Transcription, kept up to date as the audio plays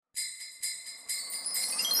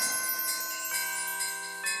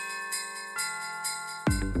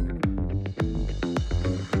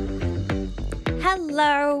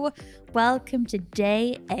Hello, welcome to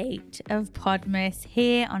day 8 of Podmas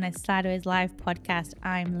here on a Sideways Live podcast.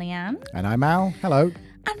 I'm Leanne. And I'm Al. Hello.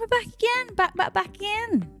 And we're back again, back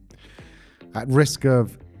again. At risk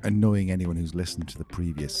of annoying anyone who's listened to the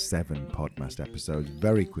previous 7 Podmas episodes,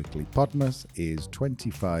 very quickly, Podmas is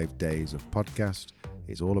 25 days of podcast.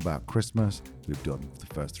 It's all about Christmas. We've done the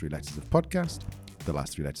first 3 letters of podcast, the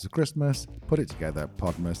last 3 letters of Christmas, put it together,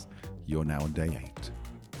 Podmas. You're now on day 8.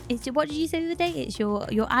 What did you say the other day? It's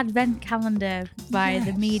your advent calendar via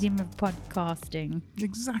the medium of podcasting.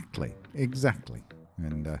 Exactly.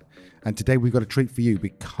 And today we've got a treat for you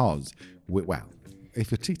because,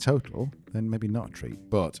 if you're teetotal, then maybe not a treat.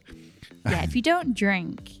 But if you don't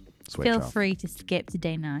drink, feel free to skip to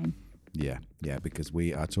day 9. Yeah, because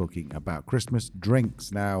we are talking about Christmas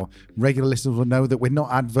drinks. Now, regular listeners will know that we're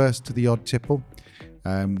not adverse to the odd tipple.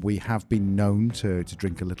 We have been known to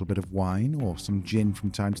drink a little bit of wine or some gin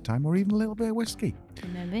from time to time, or even a little bit of whiskey.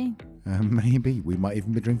 Maybe. We might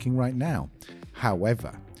even be drinking right now.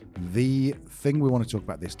 However, the thing we want to talk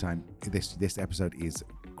about this time, this episode, is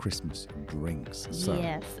Christmas drinks. So.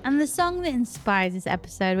 Yes, and the song that inspires this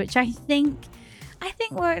episode, which I think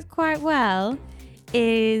works quite well,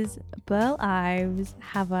 is Burl Ives'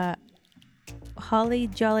 Have a Holly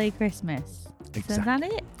Jolly Christmas. Exactly. So is that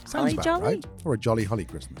it? Sounds Holly about Jolly? right. Or a Jolly Holly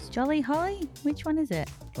Christmas. Jolly Holly? Which one is it?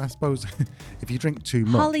 I suppose if you drink too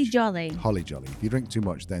much. Holly Jolly. Holly Jolly. If you drink too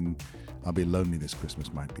much, then I'll Be Lonely This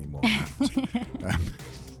Christmas might be more apt.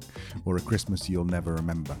 Or A Christmas You'll Never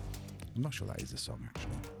Remember. I'm not sure that is a song,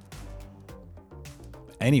 actually.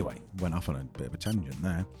 Anyway, went off on a bit of a tangent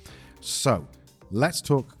there. So, let's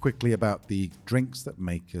talk quickly about the drinks that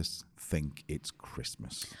make us think it's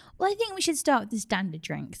Christmas. Well, I think we should start with the standard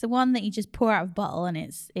drinks, the one that you just pour out of a bottle and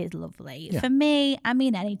it's lovely. Yeah. For me,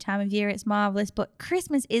 any time of year it's marvellous, but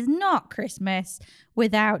Christmas is not Christmas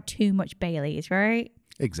without too much Baileys, right?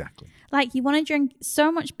 Exactly. Like, you want to drink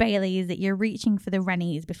so much Baileys that you're reaching for the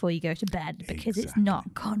Rennies before you go to bed because It's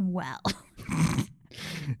not gone well.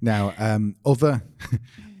 Now,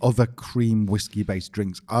 other cream whiskey-based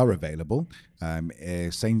drinks are available.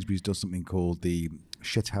 Sainsbury's does something called the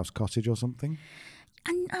Shithouse Cottage or something.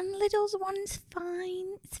 And Lidl's one's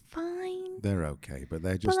fine. It's fine. They're okay, but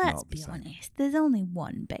they're just not the same. But let's be honest, there's only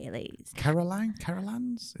one Baileys.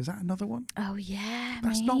 Caroline's? Is that another one? Oh, yeah,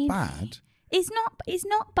 That's maybe. not bad. It's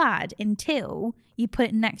not bad until you put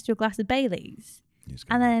it next to a glass of Baileys.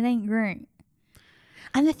 And then it ain't great.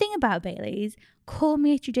 And the thing about Baileys, call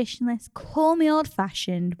me a traditionalist, call me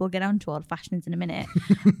old-fashioned. We'll get on to old-fashions in a minute.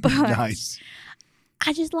 But Nice.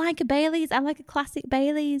 I just like a Baileys. I like a classic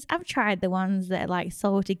Baileys. I've tried the ones that are like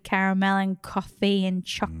salted caramel and coffee and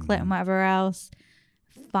chocolate and whatever else.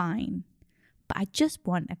 Fine. But I just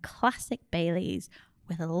want a classic Baileys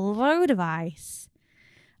with a load of ice.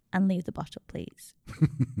 And leave the bottle, please.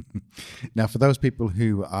 Now, for those people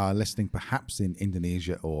who are listening perhaps in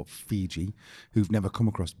Indonesia or Fiji who've never come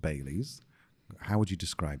across Baileys, how would you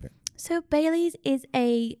describe it? So Baileys is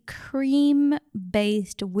a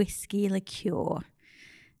cream-based whiskey liqueur.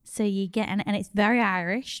 So you get, and it's very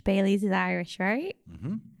Irish. Baileys is Irish, right?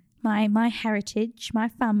 Mm-hmm. My heritage, my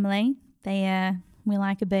family, we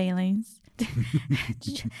like a Baileys.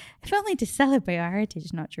 If only to celebrate our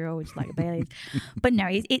heritage, not true, always like a Baileys. But no,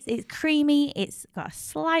 it's creamy. It's got a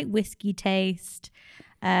slight whiskey taste.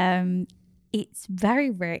 It's very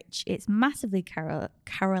rich. It's massively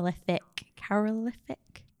calorific.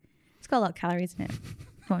 It's got a lot of calories in it.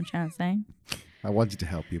 That's what I'm trying to say. I wanted to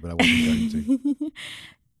help you, but I wasn't going to.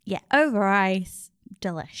 Yeah, over ice,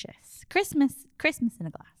 delicious. Christmas in a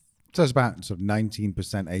glass. So it's about sort of 19%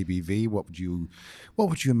 ABV. What would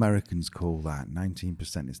you Americans call that?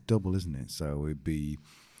 19%. It's double, isn't it? So it'd be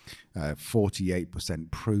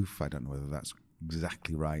 48% proof. I don't know whether that's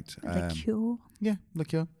exactly right. Liqueur. Yeah,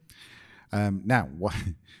 liqueur. Now,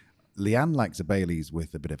 Leanne likes a Baileys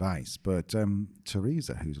with a bit of ice, but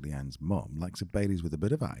Teresa, who's Leanne's mum, likes a Baileys with a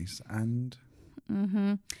bit of ice and...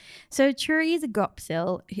 Mm-hmm. So Teresa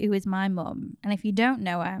Gopsil, who is my mum, and if you don't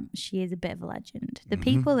know her, she is a bit of a legend. The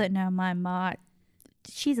people that know my mum,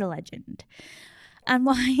 she's a legend. And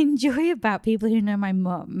what I enjoy about people who know my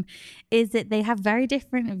mum is that they have very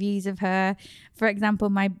different views of her. For example,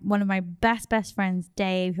 one of my best friends,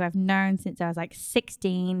 Dave, who I've known since I was like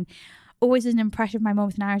 16, always has an impression of my mum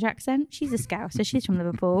with an Irish accent. She's a Scouser. She's from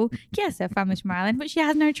Liverpool. Yes, her family's from Ireland, but she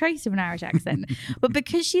has no trace of an Irish accent. But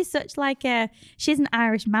because she's such she's an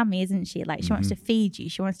Irish mammy, isn't she? Like, she wants to feed you.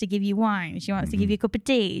 She wants to give you wine. She wants to give you a cup of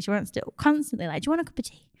tea. She wants to constantly do you want a cup of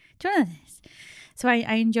tea? Do you want this? So I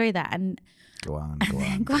enjoy that. And Go on.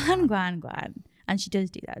 go on. And she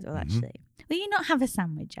does do that as well, actually. Will you not have a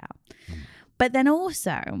sandwich out? But then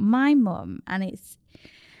also, my mum, and it's,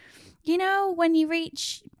 you know, when you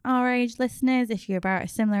reach our age, listeners, if you're about a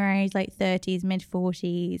similar age, like 30s, mid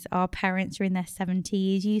 40s, our parents are in their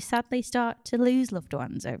 70s, you sadly start to lose loved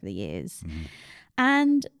ones over the years.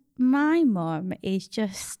 And my mum is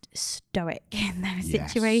just stoic in those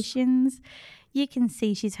situations. You can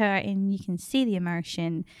see she's hurting, you can see the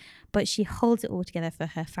emotion, but she holds it all together for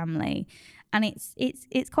her family. And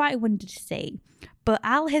it's quite a wonder to see. But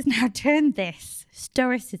Al has now turned this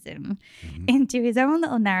stoicism into his own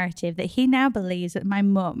little narrative that he now believes that my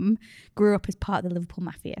mum grew up as part of the Liverpool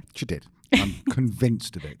Mafia. She did. I'm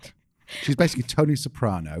convinced of it. She's basically Tony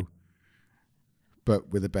Soprano, but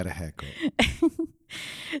with a better haircut.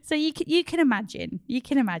 So you can imagine.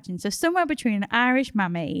 So somewhere between an Irish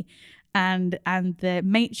mammy and the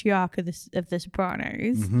matriarch of the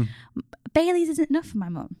Sopranos, Bailey's isn't enough for my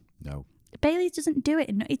mum. No. Bailey's doesn't do it.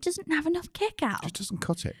 It doesn't have enough kick out. Just doesn't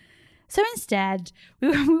cut it. So instead,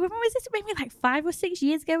 when was this? Maybe like 5 or 6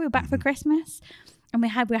 years ago. We were back for Christmas, and we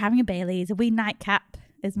were having a Bailey's, a wee nightcap,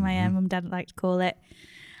 as my mum and dad like to call it.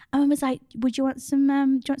 And Mum was like, "Would you want some? Do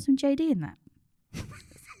you want some JD in that?"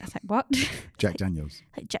 I was like, "What?" Jack Daniels.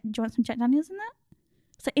 Like, do you want some Jack Daniels in that?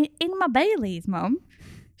 It's like, in my Bailey's, Mum.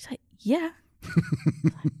 She's like, "Yeah."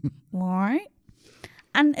 Like, all right.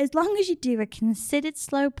 And as long as you do a considered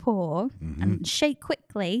slow pour and shake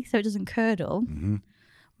quickly so it doesn't curdle,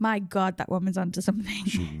 my God, that woman's onto something.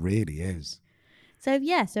 She really is. So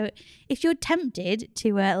if you're tempted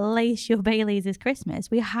to lace your Baileys this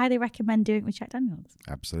Christmas, we highly recommend doing it with Jack Daniels.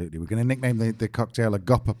 Absolutely. We're going to nickname the cocktail a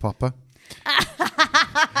Gopper Popper.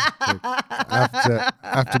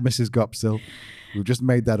 after Mrs. Gopsil. We've just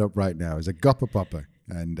made that up right now as a Gopper Popper.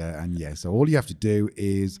 And yeah, so all you have to do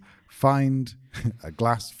is find a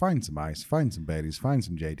glass, find some ice, find some Baileys, find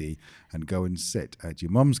some JD, and go and sit at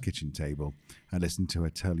your mum's kitchen table and listen to her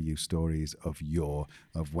tell you stories of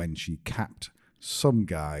when she capped some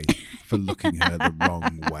guy for looking her the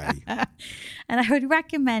wrong way. And I would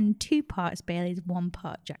recommend 2 parts Baileys, 1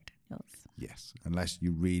 part Jack Daniels. Yes, unless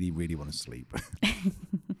you really, really want to sleep.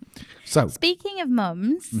 So, speaking of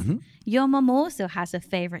mums, your mum also has a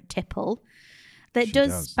favourite tipple that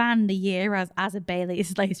does span the year as a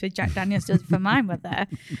Bailey's laced with Jack Daniels does for my mother.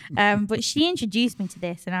 But she introduced me to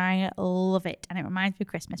this and I love it. And it reminds me of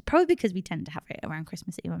Christmas, probably because we tend to have it around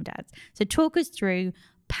Christmas at your mum and dad's. So talk us through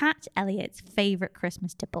Pat Elliott's favourite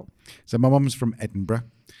Christmas tipple. So my mum's from Edinburgh.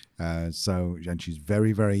 And she's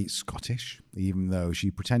very, very Scottish, even though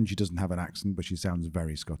she pretends she doesn't have an accent, but she sounds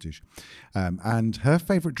very Scottish. And her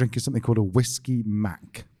favourite drink is something called a whiskey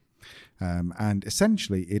mac. And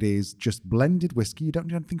essentially it is just blended whiskey. You don't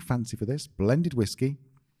need anything fancy for this. Blended whiskey.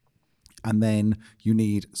 And then you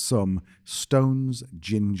need some Stones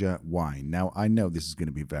ginger wine. Now, I know this is going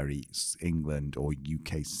to be very England or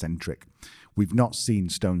UK centric. We've not seen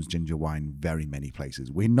Stones ginger wine very many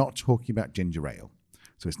places. We're not talking about ginger ale.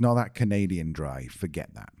 So it's not that Canadian dry.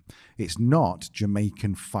 Forget that. It's not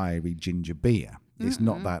Jamaican fiery ginger beer. It's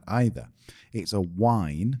not that either. It's a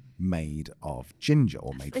wine made of ginger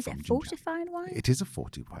or made from ginger. Is it fortified wine? It is a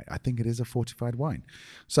fortified. I think it is a fortified wine.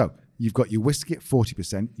 So you've got your whiskey at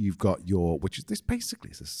 40%. You've got this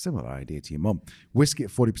basically is a similar idea to your mum. Whiskey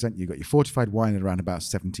at 40%. You've got your fortified wine at around about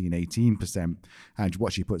 17, 18%. And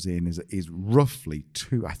what she puts in is roughly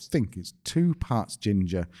 2 parts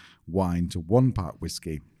ginger wine to 1 part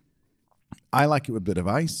whiskey. I like it with a bit of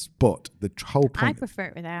ice, but the whole point... I prefer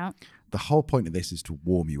it without. The whole point of this is to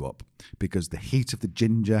warm you up because the heat of the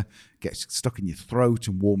ginger gets stuck in your throat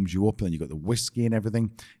and warms you up, and then you've got the whiskey and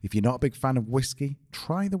everything. If you're not a big fan of whiskey,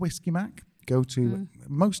 try the Whiskey Mac. Go to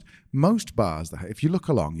most bars. If you look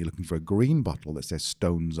along, you're looking for a green bottle that says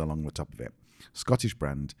Stones along the top of it. Scottish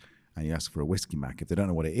brand, and you ask for a Whiskey Mac. If they don't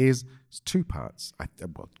know what it is, it's 2 parts.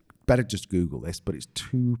 Better just Google this, but it's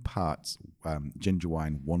 2 parts ginger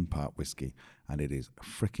wine, 1 part whiskey, and it is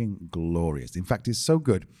freaking glorious. In fact, it's so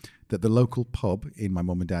good that the local pub in my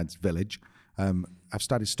mum and dad's village, I've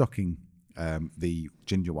started stocking the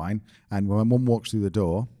ginger wine, and when my mum walks through the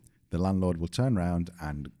door, the landlord will turn around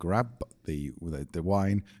and grab the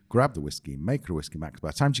wine, grab the whiskey, make her a whiskey mac. By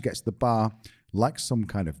the time she gets to the bar, like some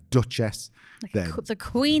kind of duchess, the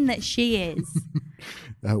queen that she is,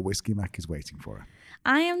 her whiskey mac is waiting for her.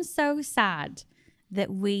 I am so sad that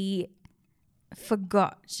we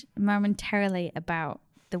forgot momentarily about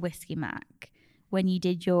the Whiskey Mac when you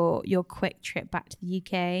did your quick trip back to the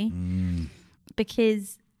UK.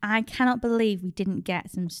 Because I cannot believe we didn't get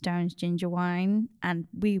some Stones ginger wine, and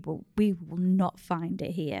we will not find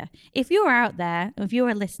it here. If you're out there, if you're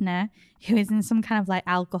a listener who is in some kind of like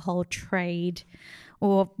alcohol trade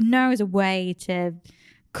or knows a way to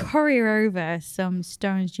courier over some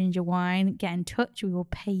Stones ginger wine, get in touch. We will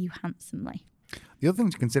pay you handsomely. The other thing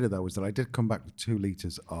to consider, though, is that I did come back with 2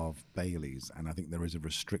 litres of Baileys, and I think there is a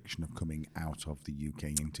restriction of coming out of the UK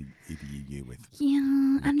into the EU with.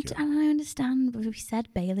 Yeah, and liqueur. I understand. We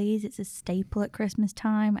said Baileys; it's a staple at Christmas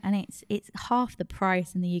time, and it's half the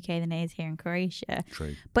price in the UK than it is here in Croatia.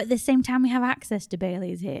 True. But at the same time, we have access to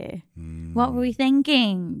Baileys here. What were we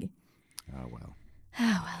thinking? Oh, well.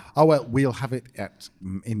 Oh, well. Oh, well, we'll have it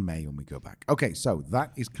in May when we go back. Okay, so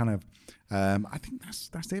that is kind of, I think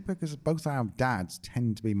that's it, because both our dads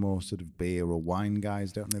tend to be more sort of beer or wine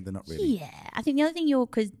guys, don't they? They're not really. Yeah, I think the other thing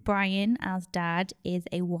because Brian, as dad, is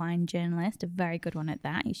a wine journalist, a very good one at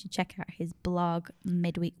that. You should check out his blog,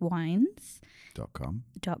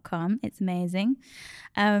 midweekwines.com. It's amazing.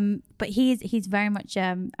 But he's very much,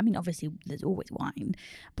 I mean, obviously there's always wine,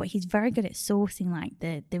 but he's very good at sourcing like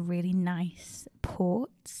the really nice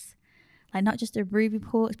ports. Like not just the ruby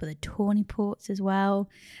ports, but the tawny ports as well.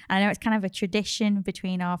 And I know it's kind of a tradition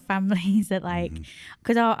between our families that like,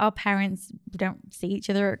 because our parents don't see each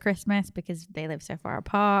other at Christmas because they live so far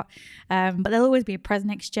apart. But there'll always be a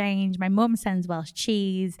present exchange. My mum sends Welsh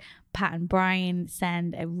cheese. Pat and Brian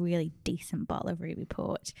send a really decent bottle of ruby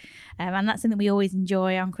port. And that's something we always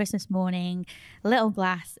enjoy on Christmas morning. A little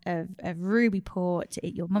glass of ruby port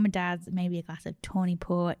at your mum and dad's, maybe a glass of tawny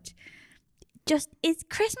port. Just, is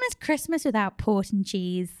Christmas without port and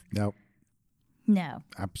cheese? No.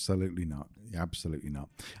 Absolutely not. Absolutely not.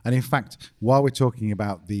 And in fact, while we're talking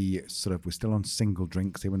about the sort of, we're still on single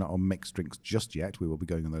drinks here, we're not on mixed drinks just yet. We will be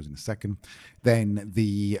going on those in a second. Then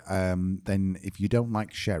then if you don't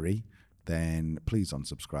like sherry, then please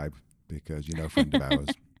unsubscribe, because you're no friend of ours.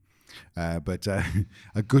 But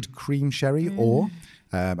a good cream sherry, or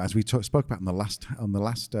as we spoke about on the last,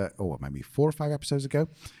 maybe 4 or 5 episodes ago,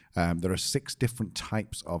 there are 6 different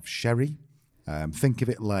types of sherry. Think of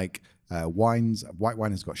it like wines. White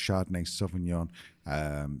wine has got Chardonnay, Sauvignon,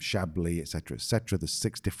 Chablis, etc., etc. There's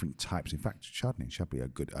 6 different types. In fact, Chardonnay and Chablis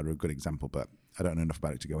are a good example, but I don't know enough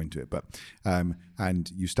about it to go into it. But and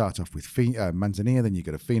you start off with Manzanilla, then you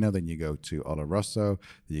go to Fino, then you go to Oloroso,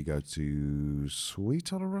 then you go to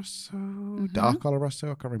Sweet Oloroso, Dark Oloroso.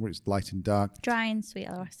 I can't remember. It's light and dark. Dry and sweet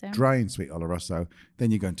Oloroso. Dry and sweet Oloroso.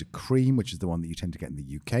 Then you go into cream, which is the one that you tend to get in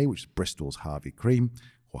the UK, which is Bristol's Harvey cream,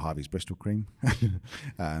 or Harvey's Bristol cream.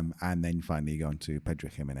 And then finally you go into Pedro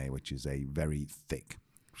Jimenez, which is a very thick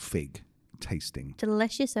fig tasting.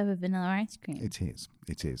 Delicious over vanilla ice cream. It is.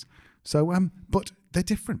 So, but they're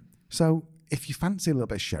different. So if you fancy a little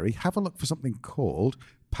bit of sherry, have a look for something called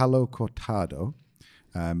Palo Cortado.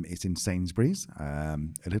 It's in Sainsbury's, a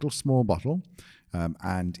little small bottle,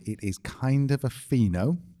 and it is kind of a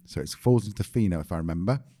Fino. So it falls into the Fino, if I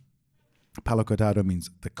remember. Palo Cortado means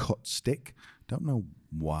the cut stick. Don't know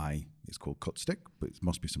why it's called cut stick, but it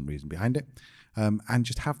must be some reason behind it. And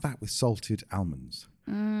just have that with salted almonds.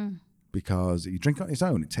 Because if you drink it on its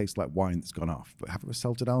own, it tastes like wine that's gone off. But have it with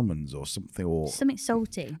salted almonds or something, or something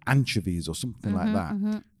salty, anchovies or something like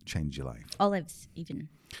that. Change your life. Olives, even.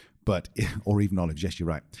 But or even olives. Yes, you're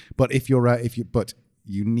right. But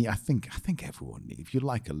you need. I think everyone needs. If you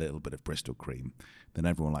like a little bit of Bristol cream, then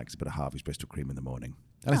everyone likes a bit of Harvey's Bristol cream in the morning,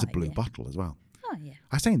 and it's a blue bottle as well. Oh yeah.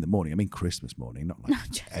 I say in the morning. I mean Christmas morning, not like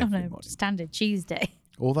every morning. Standard Tuesday.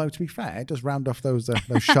 Although, to be fair, it does round off those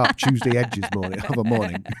sharp Tuesday edges of a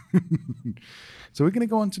morning. So we're going to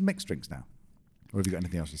go on to mixed drinks now. Or have you got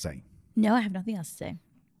anything else to say? No, I have nothing else to say.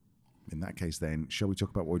 In that case, then, shall we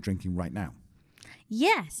talk about what we're drinking right now?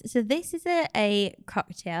 Yes. So this is a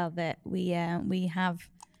cocktail that we have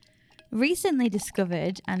recently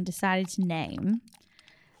discovered and decided to name.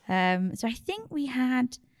 So I think I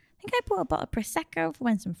bought a bottle of Prosecco for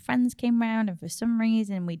when some friends came round, and for some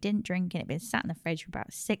reason we didn't drink it. It'd been sat in the fridge for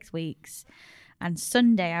about 6 weeks. And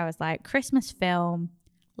Sunday I was like, Christmas film,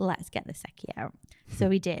 let's get the Secchi out. So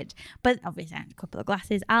we did. But obviously I had a couple of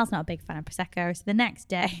glasses. Al's not a big fan of Prosecco. So the next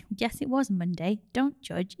day, yes, it was Monday. Don't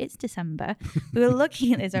judge. It's December. We were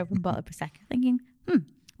looking at this open bottle of Prosecco thinking,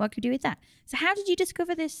 what could we do with that? So how did you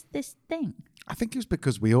discover this thing? I think it was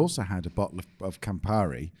because we also had a bottle of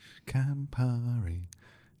Campari. Campari.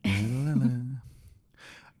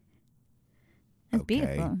 That's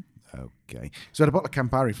beautiful. Okay. So I had a bottle of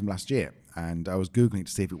Campari from last year, and I was Googling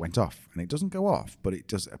to see if it went off. And it doesn't go off, but it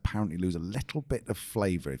does apparently lose a little bit of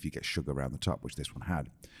flavour if you get sugar around the top, which this one had.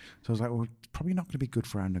 So I was like, well, it's probably not going to be good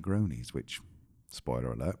for our Negronis, which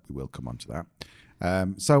Spoiler alert, we will come on to that.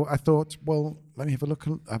 So I thought, well, let me have a look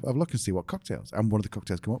and see what cocktails. And one of the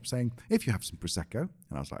cocktails come up saying, if you have some Prosecco, and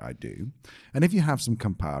I was like, I do. And if you have some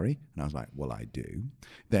Campari, and I was like, well, I do.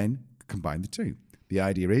 Then combine the two. The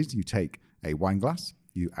idea is you take a wine glass,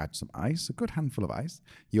 you add some ice, a good handful of ice.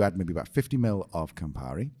 You add maybe about 50 ml of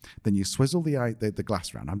Campari. Then you swizzle the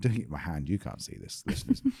glass around. I'm doing it with my hand. You can't see this,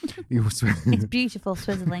 listeners. It's beautiful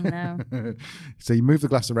swizzling, though. So you move the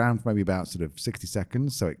glass around for maybe about sort of 60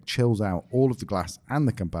 seconds. So it chills out all of the glass and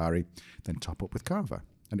the Campari. Then top up with Cava.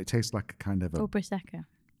 And it tastes like a kind of a... Or Prosecco.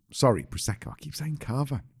 Sorry, Prosecco. I keep saying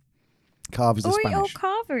Cava. Cava's a Spanish. Or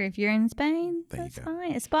Cava if you're in Spain. There That's you go.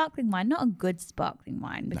 fine. A sparkling wine, not a good sparkling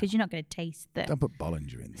wine, because you're not going to taste the... Don't put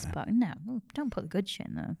Bollinger in there. No, don't put the good shit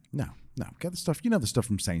in there. No. Get the stuff, the stuff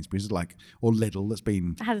from Sainsbury's, or Lidl that's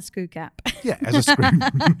been... It has a screw cap. Yeah, as a screw.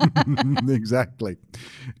 Exactly.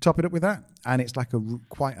 Top it up with that, and it's like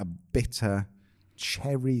quite a bitter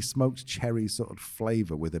smoked cherry sort of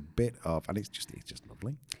flavour with a bit of... And it's just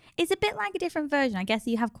lovely. It's a bit like a different version. I guess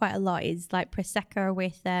you have quite a lot. It's like Prosecco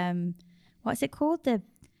with... what's it called?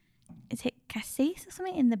 Is it cassis or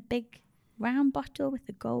something in the big round bottle with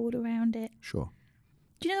the gold around it? Sure.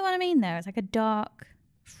 Do you know what I mean, though? It's like a dark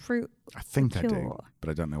fruit I think liqueur. I do, but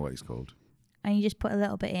I don't know what it's called. And you just put a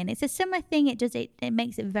little bit in. It's a similar thing. It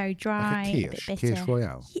makes it very dry, like a bit bitter. Kirsch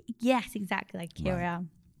Royale. Yes, exactly, like Kirsch Right. Royale.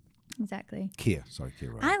 Exactly. Kirsch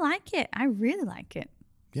Royale. I like it. I really like it.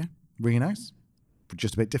 Yeah, really nice.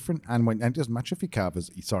 Just a bit different. And it doesn't matter if your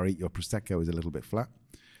your Prosecco is a little bit flat.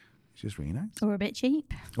 It's just really nice. Or a bit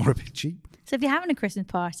cheap. Or a bit cheap. So if you're having a Christmas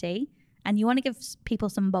party and you want to give people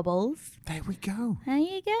some bubbles, there we go. There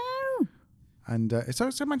you go. And so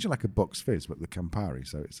imagine like a Bucks Fizz, but with Campari.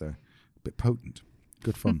 So it's a bit potent.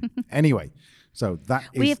 Good fun. Anyway, so that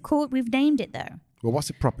is... We've named it, though. Well, what's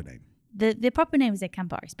the proper name? The proper name is a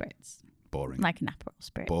Campari Spritz. Boring. Like an Aperol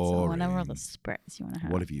Spritz. Boring. Or whatever other Spritz you want to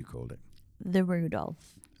have. What have you called it? The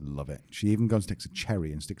Rudolph. Love it. She even goes and takes a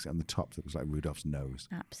cherry and sticks it on the top that was like Rudolph's nose.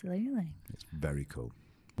 Absolutely. It's very cool.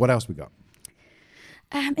 What else we got?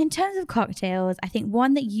 In terms of cocktails, I think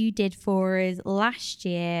one that you did for us last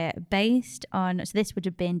year based on, so this would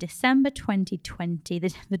have been December 2020,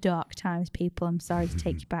 the dark times, people. I'm sorry to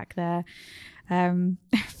take you back there.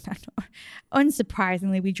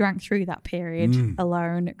 Unsurprisingly, we drank through that period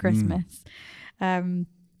alone at Christmas.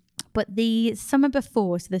 But the summer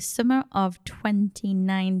before, so the summer of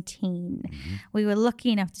 2019, we were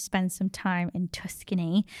lucky enough to spend some time in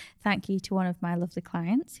Tuscany. Thank you to one of my lovely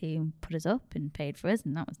clients who put us up and paid for us,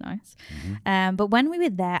 and that was nice. But when we were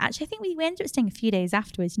there, actually, I think we ended up staying a few days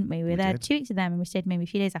afterwards, didn't we? We were there 2 weeks with them, and we stayed maybe a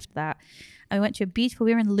few days after that. And we went to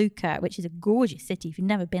we were in Lucca, which is a gorgeous city. If you've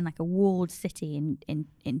never been, like a walled city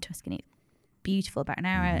in Tuscany, it's beautiful, about an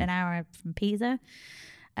hour from Pisa.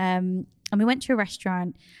 And we went to a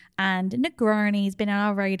restaurant, and Negroni's been on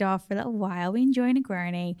our radar for a little while. We enjoy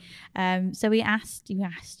Negroni. So we asked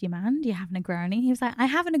your man, do you have Negroni? He was like, I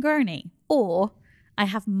have a Negroni, or I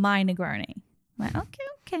have my Negroni. I'm like,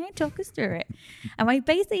 okay, talk us through it. And what he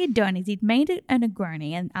basically had done is he'd made a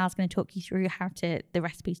Negroni, and Al's going to talk you through the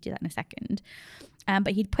recipe to do that in a second.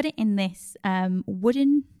 But he'd put it in this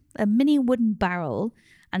mini wooden barrel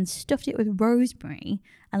and stuffed it with rosemary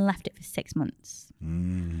and left it for 6 months.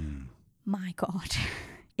 My God.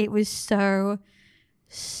 It was so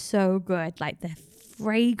good. Like the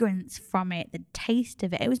fragrance from it, the taste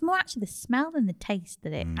of it. It was more actually the smell than the taste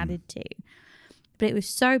that it added to. But it was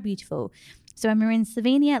so beautiful. So when we were in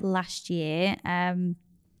Slovenia last year, and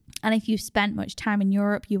if you've spent much time in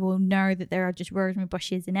Europe, you will know that there are just rosemary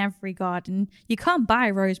bushes in every garden. You can't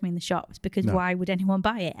buy rosemary in the shops because why would anyone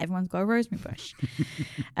buy it? Everyone's got a rosemary bush.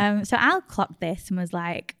 So Al clocked this and was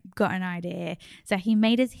like, got an idea. So he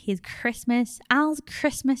made us Al's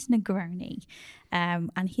Christmas Negroni.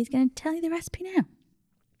 And he's going to tell you the recipe now.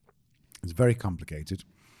 It's very complicated.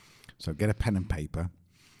 So get a pen and paper.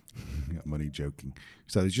 I'm only joking.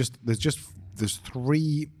 So there's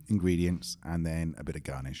 3 ingredients and then a bit of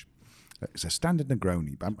garnish. It's a standard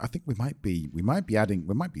Negroni, but I think we might be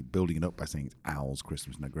building it up by saying it's Al's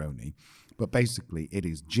Christmas Negroni. But basically, it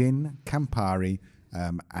is gin, Campari,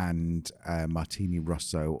 and Martini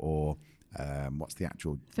Rosso, or what's the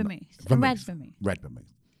actual vermouth? Red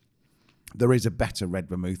vermouth. There is a better red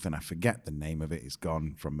vermouth, and I forget the name of it. It's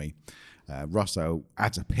gone from me. Rosso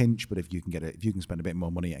adds a pinch, but if you can spend a bit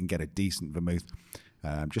more money and get a decent vermouth,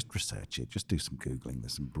 just research it. Just do some Googling.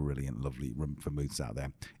 There's some brilliant, lovely vermouths out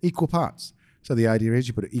there. Equal parts. So the idea is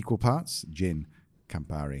you put equal parts, gin,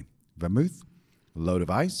 Campari, vermouth, a load of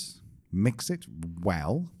ice, mix it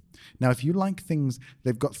well. Now, if you like things,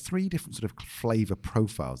 they've got 3 different sort of flavour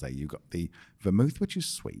profiles there. You've got the vermouth, which is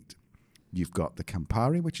sweet. You've got the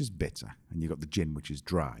Campari, which is bitter, and you've got the gin, which is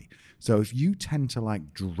dry. So if you tend to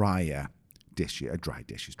like drier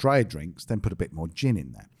drinks, then put a bit more gin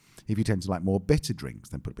in there. If you tend to like more bitter drinks,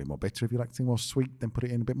 then put a bit more bitter. If you like something more sweet, then put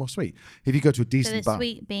it in a bit more sweet. If you go to a decent bar...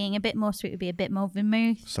 sweet being a bit more sweet would be a bit more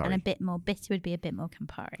vermouth. Sorry. And a bit more bitter would be a bit more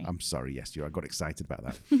Campari. I'm sorry, yes, I got excited about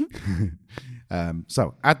that.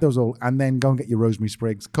 So add those all, and then go and get your rosemary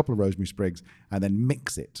sprigs, a couple of rosemary sprigs, and then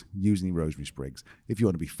mix it using rosemary sprigs. If you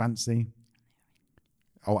want to be fancy...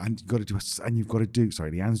 Oh, and you've got to do.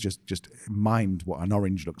 Sorry, Leanne's just mimed what an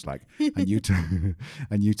orange looks like, and you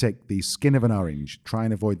take the skin of an orange. Try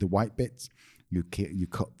and avoid the white bits. You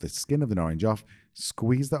cut the skin of an orange off.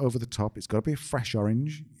 Squeeze that over the top. It's got to be a fresh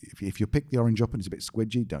orange. If you pick the orange up and it's a bit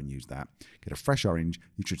squidgy, don't use that. Get a fresh orange.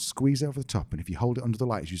 You should squeeze it over the top, and if you hold it under the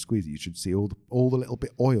light as you squeeze it, you should see all the little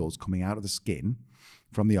bit oils coming out of the skin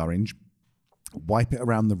from the orange. Wipe it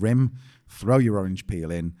around the rim. Throw your orange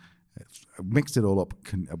peel in. Mix it all up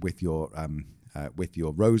with your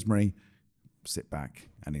rosemary. Sit back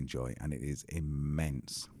and enjoy, and it is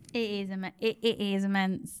immense. It is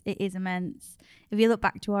immense. It is immense. If you look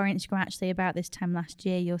back to our Instagram, actually, about this time last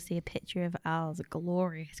year, you'll see a picture of Al's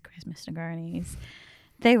glorious Christmas Negronis.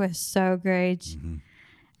 They were so good. Mm-hmm.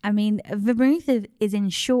 I mean, vermouth is in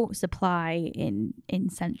short supply in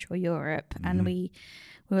Central Europe, mm-hmm. and we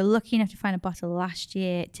were lucky enough to find a bottle last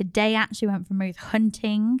year. Today actually went vermouth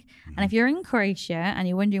hunting. Mm-hmm. And if you're in Croatia and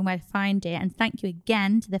you're wondering where to find it, and thank you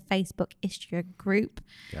again to the Facebook Istria group,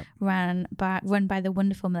 yep. run by the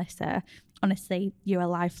wonderful Melissa. Honestly, you're a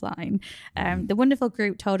lifeline. The wonderful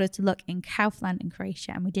group told us to look in Kaufland in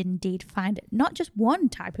Croatia, and we did indeed find it. Not just one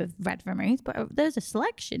type of red vermouth, but there's a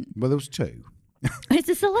selection. Well, there was two. It's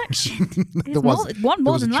a selection. It's one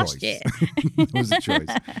more than last year. There was a choice.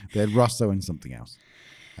 They had Rosso and something else.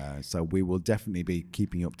 So we will definitely be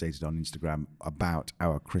keeping you updated on Instagram about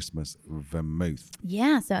our Christmas vermouth.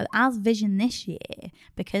 Yeah, so our vision this year,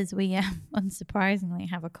 because we unsurprisingly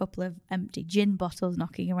have a couple of empty gin bottles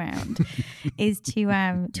knocking around, is to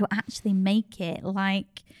actually make it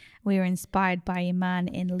like we were inspired by a man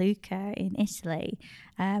in Lucca in Italy,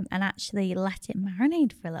 and actually let it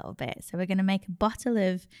marinate for a little bit. So we're going to make a bottle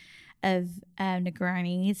of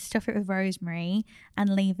Negronis, stuff it with rosemary,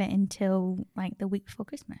 and leave it until like the week before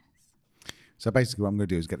Christmas. So basically what I'm going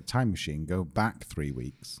to do is get a time machine, go back 3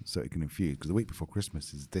 weeks so it can infuse, because the week before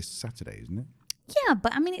Christmas is this Saturday, isn't it? Yeah,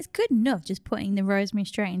 but I mean, it's good enough just putting the rosemary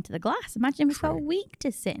straight into the glass. Imagine if it's got a week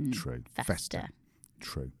to sit and fester.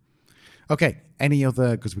 True. Okay, any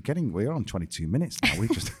other, because we're on 22 minutes now. We're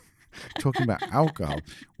just talking about alcohol.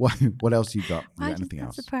 What else you got? You got anything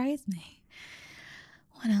else? Surprised me.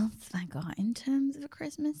 What else have I got in terms of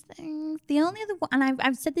Christmas things? The only other one, and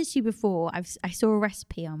I've said this to you before, I saw a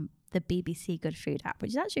recipe on the BBC Good Food app,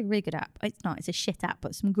 which is actually a really good app. It's not, it's a shit app,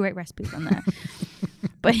 but some great recipes on there.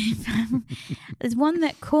 But there's one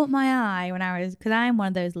that caught my eye because I'm one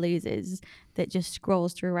of those losers that just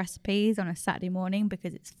scrolls through recipes on a Saturday morning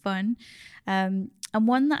because it's fun. And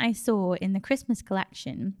one that I saw in the Christmas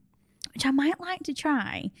collection, which I might like to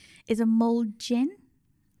try, is a mulled gin.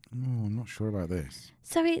 Oh, I'm not sure about this.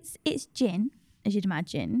 So it's gin, as you'd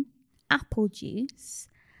imagine, apple juice,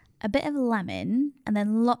 a bit of lemon, and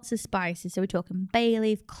then lots of spices. So we're talking bay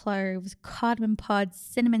leaf, cloves, cardamom pods,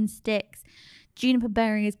 cinnamon sticks, juniper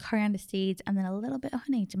berries, coriander seeds, and then a little bit of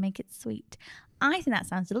honey to make it sweet. I think that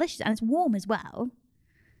sounds delicious, and it's warm as well.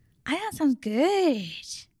 I think that sounds good.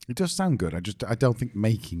 It does sound good. I don't think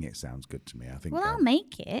making it sounds good to me. I think. Well, I'll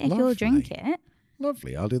make it if you'll drink it.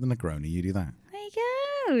 Lovely. I'll do the Negroni. You do that. There you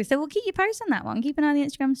go. So we'll keep you posted on that one. Keep an eye on the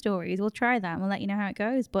Instagram stories. We'll try that and we'll let you know how it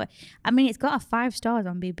goes. But I mean, it's got a 5 stars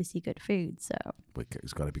on BBC Good Food, so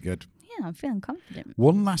it's got to be good. Yeah, I'm feeling confident.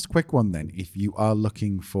 One last quick one then. If you are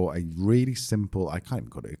looking for a really simple, I can't even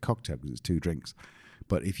call it a cocktail because it's 2 drinks,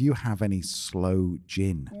 but if you have any slow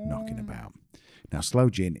gin knocking about. Now, slow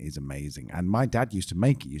gin is amazing. And my dad used to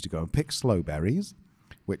make it. He used to go and pick sloe berries,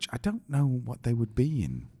 which I don't know what they would be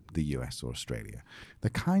in the US or Australia. They're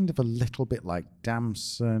kind of a little bit like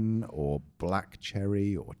damson or black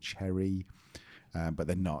cherry or cherry, but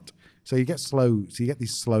they're not. So you get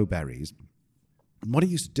these sloe berries. And what he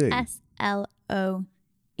used to do... SLOE,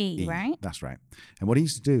 right? That's right. And what he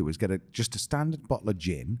used to do was get just a standard bottle of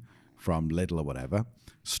gin from Lidl or whatever,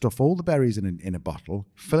 stuff all the berries in a bottle,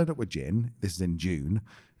 fill it up with gin, this is in June,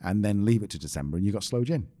 and then leave it to December and you got slow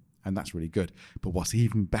gin. And that's really good. But what's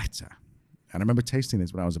even better, and I remember tasting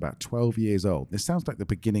this when I was about 12 years old. This sounds like the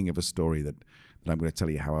beginning of a story that I'm going to tell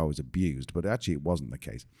you how I was abused, but actually it wasn't the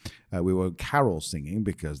case. We were carol singing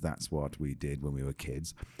because that's what we did when we were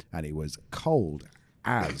kids, and it was cold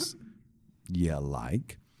as you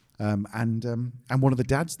like. And one of the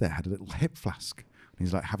dads there had a little hip flask. And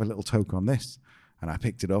he's like, have a little toke on this. And I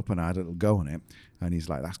picked it up and I had a little go on it. And he's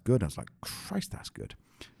like, that's good. I was like, Christ, that's good.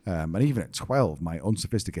 And even at 12, my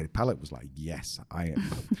unsophisticated palate was like, yes,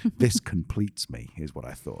 this completes me, is what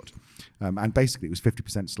I thought. And basically, it was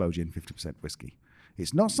 50% sloe gin, 50% whiskey.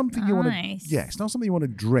 It's not something you want to. Yeah, it's not something you want to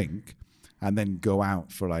drink and then go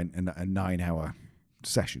out for like a 9-hour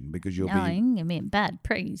session because you'll you're going to be in bed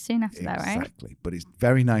pretty soon after that, right? Exactly. But it's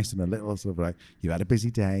very nice and a little sort of like, you had a busy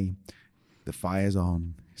day, the fire's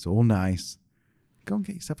on, it's all nice. Go and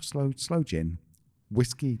get yourself a slow gin.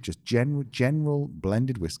 Whiskey, just general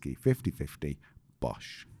blended whiskey, 50-50,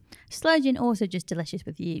 bosh. Sloe gin also just delicious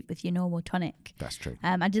with your normal tonic. That's true.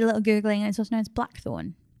 I did a little Googling and it's also known as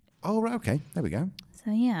blackthorn. Oh, right, okay. There we go.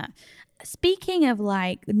 So, yeah. Speaking of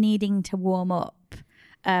like needing to warm up,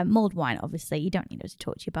 mulled wine, obviously, you don't need us to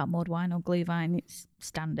talk to you about mulled wine or glühwein. It's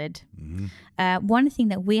standard. Mm-hmm. One thing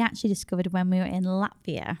that we actually discovered when we were in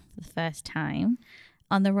Latvia for the first time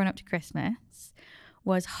on the run up to Christmas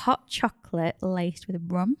was hot chocolate laced with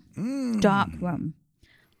rum, dark rum.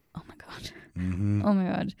 Oh my God. Mm-hmm. Oh my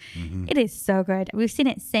God. Mm-hmm. It is so good. We've seen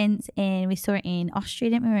it since we saw it in Austria,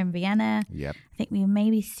 didn't we? We were in Vienna. Yep. I think we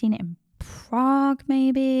maybe seen it in Prague,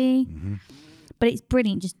 maybe. Mm-hmm. But it's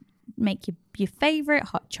brilliant. Just make your favourite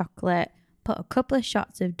hot chocolate, put a couple of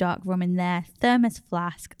shots of dark rum in there, thermos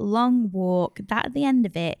flask, long walk. That at the end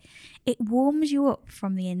of it, it warms you up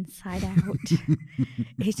from the inside out.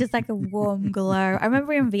 It's just like a warm glow. I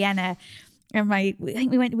remember in Vienna, and I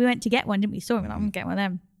think we went to get one, didn't we? Saw him, like, I'm gonna get one of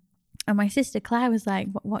them. And my sister Claire was like,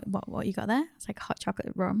 "What you got there?" It's like hot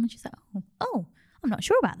chocolate rum. And she's like, "Oh, I'm not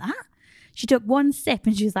sure about that." She took one sip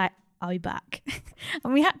and she was like, "I'll be back."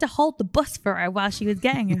 And we had to hold the bus for her while she was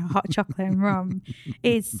getting her hot chocolate and rum.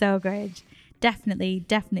 It's so good. Definitely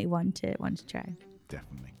one to try.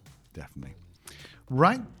 Definitely.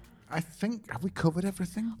 Right. I think, have we covered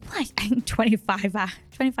everything? Well, I think 25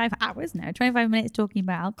 hours now. 25 minutes talking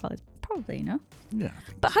about alcohol is probably enough. Yeah, I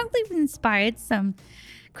think but hopefully we've inspired some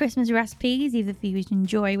Christmas recipes, either for you to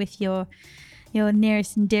enjoy with your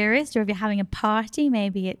nearest and dearest, or if you're having a party,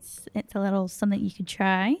 maybe it's a little something you could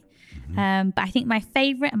try. Mm-hmm. But I think my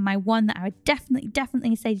favourite and my one that I would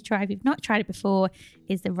definitely say to try if you've not tried it before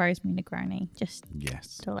is the rosemary Negroni. Just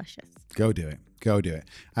delicious. Go do it.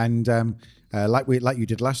 And like you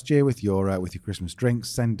did last year with your Christmas drinks,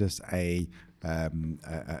 send us a what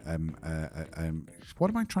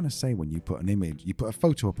am I trying to say when you put an image? You put a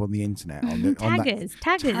photo up on the internet tag us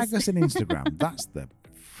on Instagram. That's the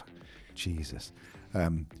Jesus.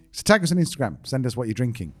 So tag us on Instagram. Send us what you're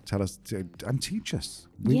drinking. Tell us and teach us.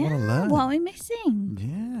 We want to learn. What are we missing?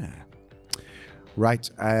 Yeah. Right.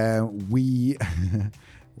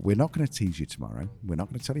 We're not going to tease you tomorrow. We're not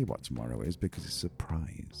going to tell you what tomorrow is because it's a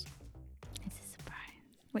surprise. It's a surprise,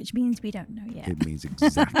 which means we don't know yet. It means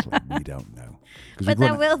exactly we don't know. But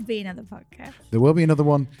there will be another podcast. There will be another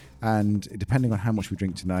one, and depending on how much we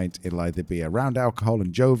drink tonight, it'll either be around alcohol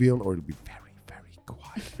and jovial, or it'll be very, very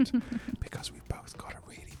quiet because we've both got a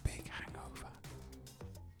really big hangover.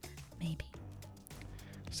 Maybe.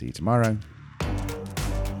 See you tomorrow.